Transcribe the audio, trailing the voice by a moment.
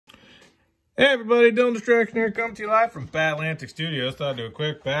Hey everybody, Dylan Distraction here, coming to you live from Batlantic Studios. Thought I'd do a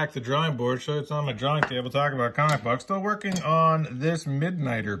quick back to drawing board, show it's on my drawing table, talk about comic books. Still working on this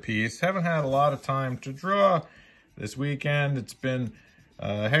Midnighter piece. Haven't had a lot of time to draw this weekend. It's been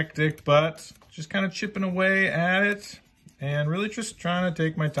hectic, but just kind of chipping away at it and really just trying to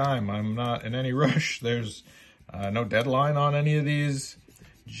take my time. I'm not in any rush. There's no deadline on any of these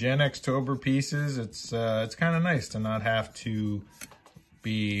Gen Xtober pieces. It's kind of nice to not have to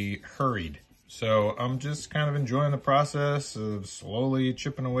be hurried. So I'm just kind of enjoying the process of slowly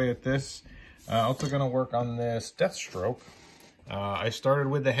chipping away at this. Also going to work on this Deathstroke. I started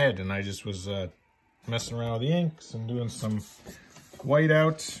with the head and I just was messing around with the inks and doing some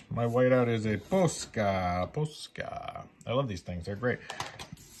whiteout. My whiteout is a Posca. I love these things, they're great.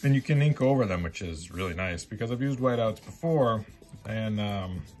 And you can ink over them, which is really nice because I've used whiteouts before and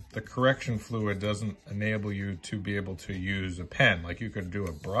the correction fluid doesn't enable you to be able to use a pen. Like you could do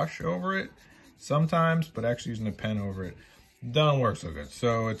a brush over it sometimes, but actually using a pen over it doesn't work so good.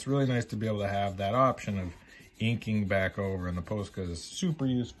 So it's really nice to be able to have that option of inking back over, and the Posca is super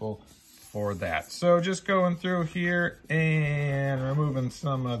useful for that. So just going through here and removing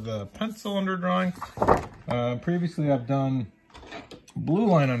some of the pencil underdrawing. Previously I've done blue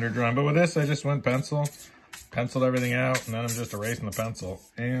line underdrawing, but with this I just went penciled everything out, and then I'm just erasing the pencil.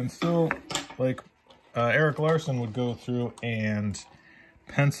 And still, like Erik Larsen would go through and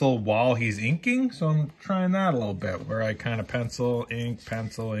pencil while he's inking, so I'm trying that a little bit, where I kind of pencil, ink,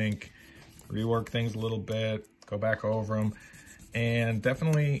 rework things a little bit, go back over them, and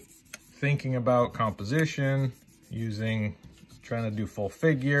definitely thinking about composition, trying to do full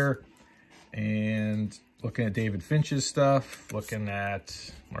figure, and looking at David Finch's stuff, looking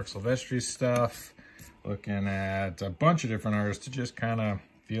at Marc Silvestri's stuff, looking at a bunch of different artists to just kind of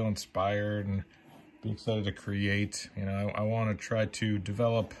feel inspired and be excited to create. You know, I want to try to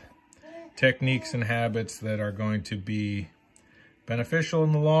develop techniques and habits that are going to be beneficial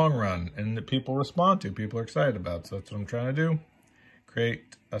in the long run and that people respond to, people are excited about. So that's what I'm trying to do.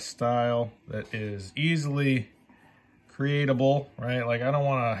 Create a style that is easily creatable, right? Like I don't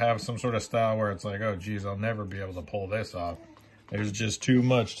want to have some sort of style where it's like, oh geez, I'll never be able to pull this off. There's just too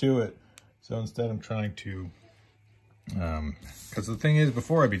much to it. So instead I'm trying to, because the thing is,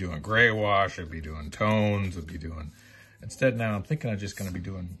 before I'd be doing gray wash, I'd be doing tones, instead now I'm thinking I'm just going to be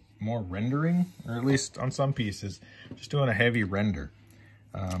doing more rendering, or at least on some pieces, just doing a heavy render.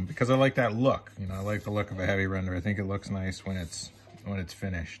 Because I like that look, you know, I like the look of a heavy render. I think it looks nice when it's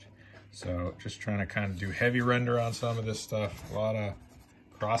finished. So just trying to kind of do heavy render on some of this stuff. A lot of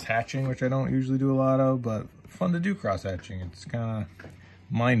cross hatching, which I don't usually do a lot of, but fun to do cross hatching. It's kind of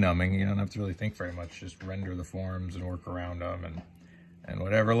mind-numbing. You don't have to really think very much, just render the forms and work around them, and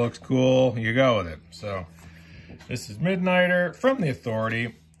whatever looks cool, you go with it. So this is Midnighter from the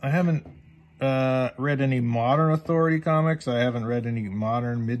Authority. I haven't read any modern Authority comics. I haven't read any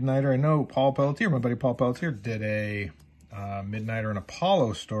modern Midnighter. I know Paul Pelletier, my buddy Paul Pelletier, did a Midnighter and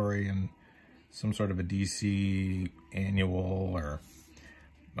Apollo story in some sort of a DC annual, or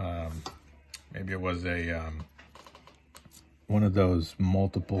maybe it was a one of those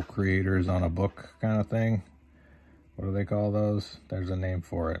multiple creators on a book kind of thing. What do they call those? There's a name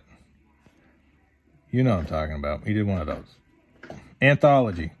for it. You know what I'm talking about. He did one of those.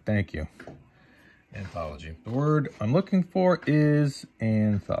 Anthology. Thank you. Anthology. The word I'm looking for is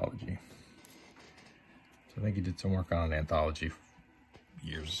anthology. So I think he did some work on an anthology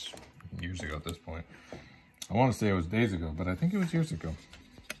years ago at this point. I want to say it was days ago, but I think it was years ago.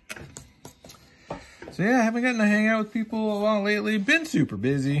 So yeah, I haven't gotten to hang out with people a lot lately. Been super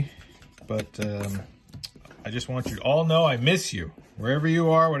busy, but I just want you to all know I miss you. Wherever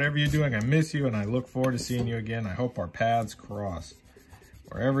you are, whatever you're doing, I miss you, and I look forward to seeing you again. I hope our paths cross.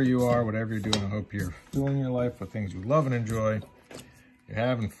 Wherever you are, whatever you're doing, I hope you're filling your life with things you love and enjoy. You're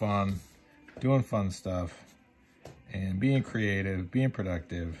having fun, doing fun stuff, and being creative, being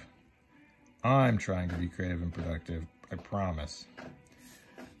productive. I'm trying to be creative and productive, I promise.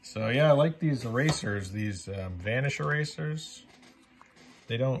 So yeah, I like these erasers, these Vanish erasers.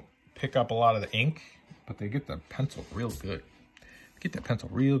 They don't pick up a lot of the ink, but they get the pencil real good. Get that pencil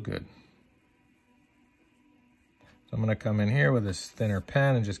real good. So I'm gonna come in here with this thinner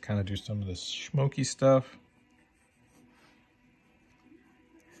pen and just kind of do some of this smoky stuff.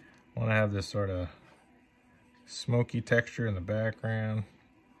 I wanna have this sort of smoky texture in the background,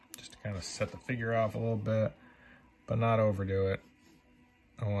 just to kind of set the figure off a little bit, but not overdo it.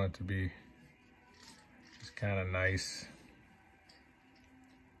 I want it to be just kind of nice.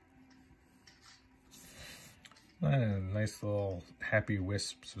 And nice little happy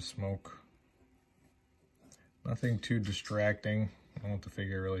wisps of smoke. Nothing too distracting. I want the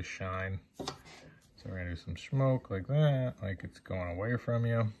figure to really shine. So we're gonna do some smoke like that, like it's going away from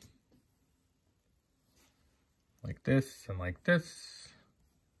you. Like this, and like this.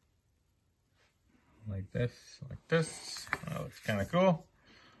 Like this, like this. That looks kind of cool.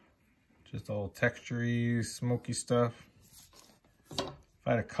 Just all textury, smoky stuff. If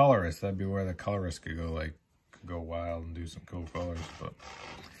I had a colorist, that'd be where the colorist could go, like, could go wild and do some cool colors. But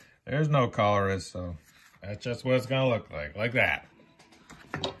there's no colorist, so that's just what it's gonna look like that.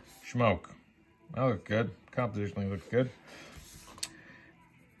 Smoke. That looked good. Compositionally looked good.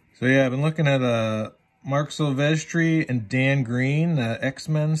 So yeah, I've been looking at Marc Silvestri and Dan Green,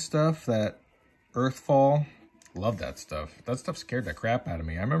 X-Men stuff, that Earthfall. Love that stuff. That stuff scared the crap out of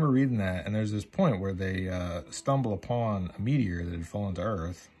me. I remember reading that, and there's this point where they stumble upon a meteor that had fallen to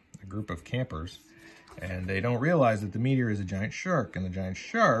Earth, a group of campers, and they don't realize that the meteor is a giant shark, and the giant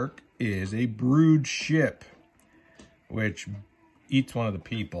shark is a brood ship, which eats one of the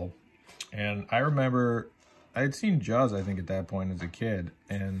people. And I remember I had seen Jaws, I think, at that point as a kid,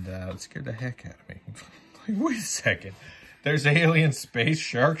 and it scared the heck out of me. Like, wait a second. There's alien space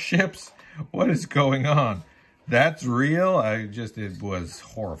shark ships? What is going on? That's real? It was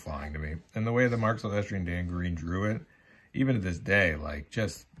horrifying to me. And the way that Marc Silvestri and Dan Green drew it, even to this day, like,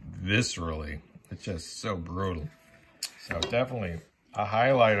 just viscerally, it's just so brutal. So definitely a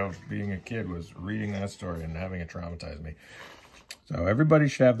highlight of being a kid was reading that story and having it traumatize me. So everybody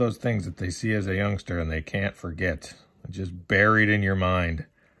should have those things that they see as a youngster and they can't forget. Just buried in your mind.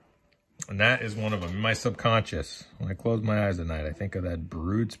 And that is one of them. In my subconscious, when I close my eyes at night, I think of that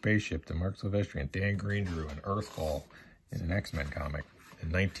brood spaceship that Marc Silvestri and Dan Green drew in Earthfall in an X-Men comic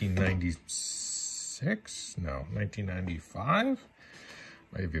in 1996? No, 1995?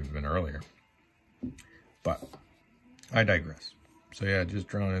 Might have even been earlier. But I digress. So yeah, just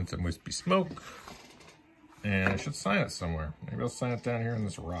drawing in some wispy smoke. And I should sign it somewhere. Maybe I'll sign it down here in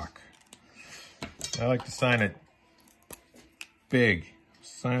this rock. I like to sign it big.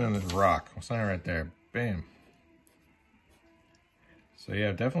 Sign on this rock. I'll sign it right there. Bam. So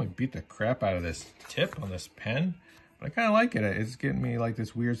yeah, definitely beat the crap out of this tip on this pen. But I kind of like it. It's getting me like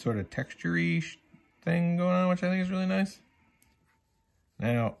this weird sort of texture-y thing going on, which I think is really nice.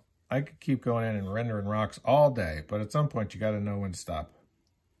 Now, I could keep going in and rendering rocks all day, but at some point you got to know when to stop.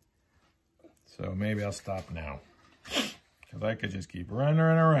 So maybe I'll stop now. Because I could just keep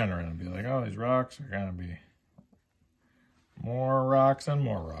rendering and rendering and be like, oh, these rocks are going to be more rocks and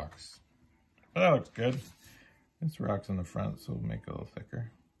more rocks. But that looks good. This rock's in the front, so we'll make it a little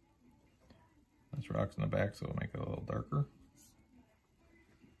thicker. This rock's in the back, so we'll make it a little darker.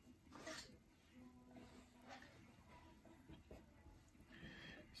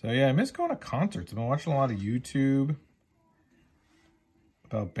 So yeah, I miss going to concerts. I've been watching a lot of YouTube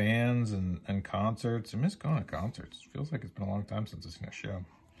about bands and concerts. I miss going to concerts. It feels like it's been a long time since I've seen a show.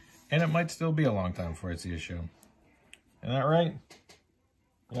 And it might still be a long time before I see a show. Isn't that right?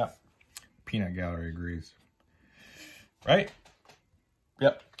 Yeah. Peanut Gallery agrees. Right?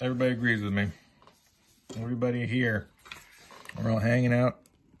 Yep. Everybody agrees with me. Everybody here. We're all hanging out,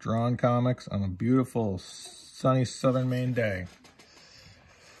 drawing comics on a beautiful, sunny Southern Maine day.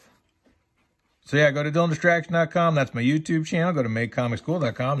 So yeah, go to DylanDistraction.com. That's my YouTube channel. Go to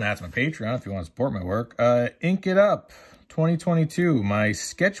MakeComicsCool.com. That's my Patreon if you want to support my work. Ink It Up 2022, my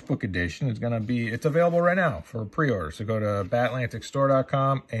sketchbook edition is going to be, it's available right now for pre-order. So go to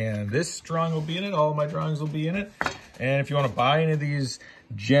BatAtlanticStore.com and this drawing will be in it. All of my drawings will be in it. And if you want to buy any of these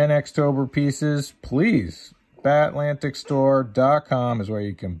Gen Xtober pieces, please, BatAtlanticStore.com is where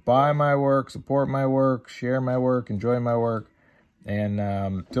you can buy my work, support my work, share my work, enjoy my work. And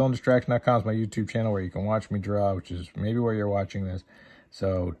DylanDistraction.com is my YouTube channel where you can watch me draw, which is maybe where you're watching this.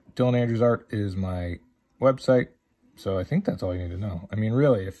 So Dylan Andrews Art is my website. So I think that's all you need to know. I mean,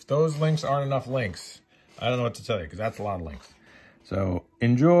 really, if those links aren't enough links, I don't know what to tell you because that's a lot of links. So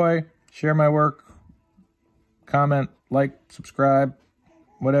enjoy, share my work, comment, like, subscribe,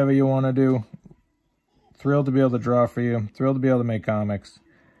 whatever you want to do. Thrilled to be able to draw for you. Thrilled to be able to make comics.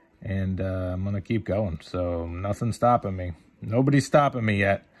 And I'm going to keep going. So nothing's stopping me. Nobody's stopping me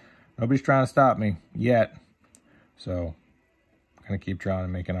yet. Nobody's trying to stop me yet. So I'm going to keep drawing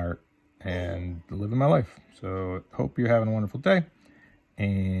and making art and living my life. So hope you're having a wonderful day.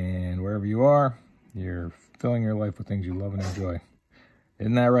 And wherever you are, you're filling your life with things you love and enjoy.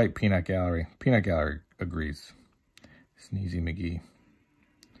 Isn't that right, Peanut Gallery? Peanut Gallery agrees. Sneezy McGee.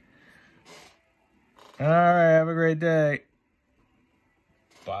 All right, have a great day.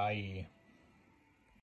 Bye.